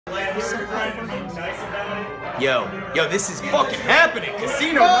Yo, this is fucking happening.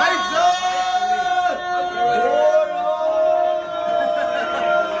 Casino nights up!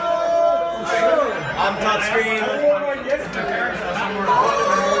 I'm top screen.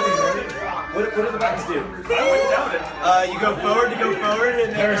 What do the buttons do? You go forward,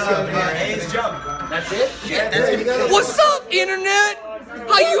 and then A is jump. That's it? Yeah, that's it. What's up, internet?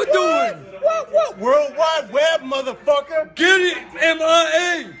 How you doing? What? World Wide Web, motherfucker. Get it,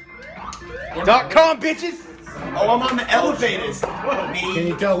 MIA.com, bitches. Oh, I'm on the elevators. Can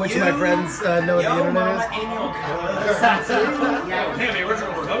you tell which of my friends know what the internet is?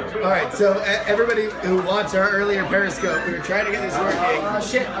 Alright, so everybody who watched our earlier Periscope, we were trying to get this working. Oh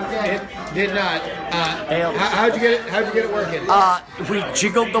shit, I'm dead. It did not. How'd you get it working? We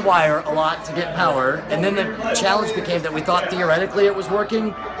jiggled the wire a lot to get power, and then the challenge became that we thought theoretically it was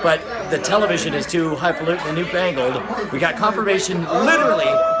working, but the television is too highfalutin and newfangled. We got confirmation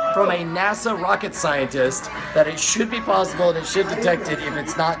literally from a NASA rocket scientist that it should be possible and it should detect it if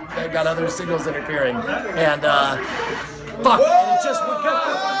it's not got other signals interfering. And fuck, and it just would go.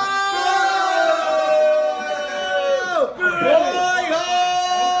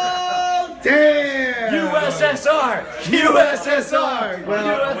 Damn! USSR! USSR!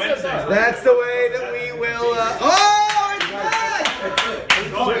 Well, that's the way that we will.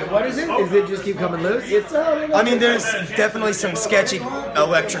 What is it? Is it just keep coming loose? I mean, there's definitely some sketchy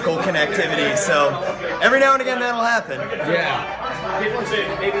electrical connectivity, so every now and again that'll happen. Yeah. People say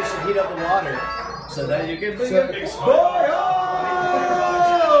maybe you should heat up the water so that you can bring it.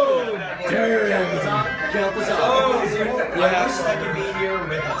 Count this off. Yeah, I wish I could be here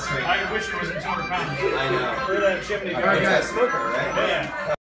with us right now. I wish it wasn't 200 pounds. I know. Alright, guys. Smoker, right?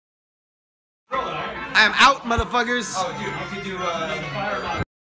 Yeah. I am out, motherfuckers. Oh, dude, you could do